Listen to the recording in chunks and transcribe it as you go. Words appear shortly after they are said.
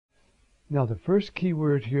Now, the first key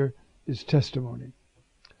word here is testimony.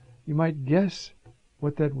 You might guess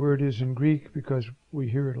what that word is in Greek because we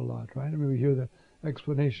hear it a lot, right? I mean, we hear the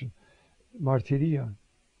explanation. Martyria.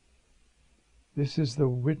 This is the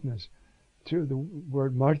witness. The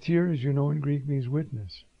word martyr, as you know in Greek, means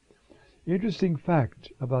witness. Interesting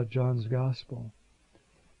fact about John's Gospel.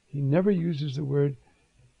 He never uses the word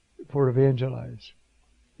for evangelize,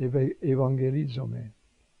 evangelizome,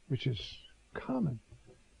 which is common.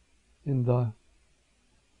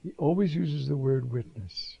 He always uses the word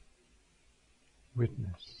witness.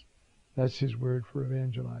 Witness. That's his word for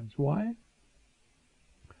evangelize. Why?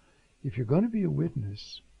 If you're going to be a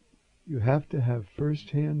witness, you have to have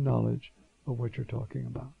first-hand knowledge of what you're talking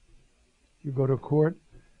about. You go to court,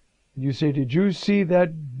 and you say, did you see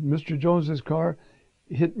that Mr. Jones's car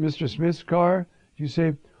hit Mr. Smith's car? You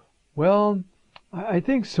say, well, I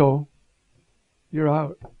think so. You're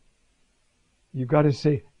out. You've got to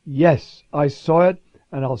say, yes, I saw it,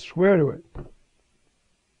 and I'll swear to it.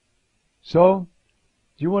 So,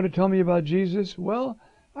 do you want to tell me about Jesus? Well,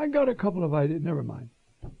 I got a couple of ideas. Never mind.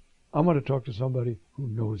 I'm going to talk to somebody who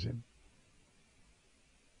knows him.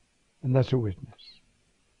 And that's a witness.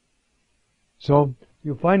 So,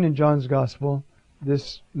 you'll find in John's Gospel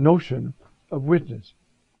this notion of witness.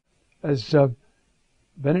 As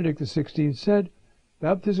Benedict XVI said,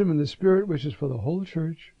 baptism in the Spirit, which is for the whole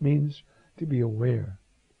church, means to be aware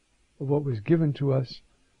of what was given to us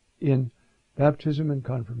in baptism and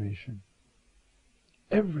confirmation.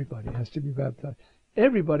 Everybody has to be baptized.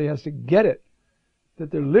 Everybody has to get it, that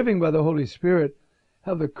they're living by the Holy Spirit,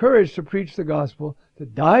 have the courage to preach the gospel, to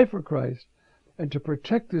die for Christ, and to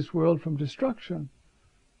protect this world from destruction.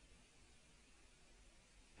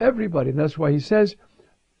 Everybody. And that's why he says,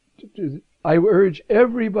 I urge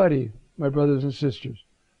everybody, my brothers and sisters,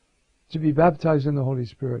 to be baptized in the Holy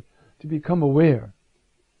Spirit, to become aware.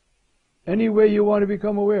 Any way you want to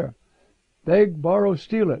become aware. Beg, borrow,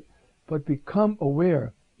 steal it. But become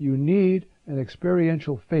aware. You need an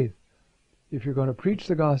experiential faith if you're going to preach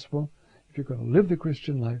the gospel, if you're going to live the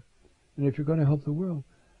Christian life, and if you're going to help the world.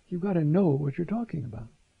 You've got to know what you're talking about.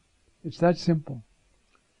 It's that simple.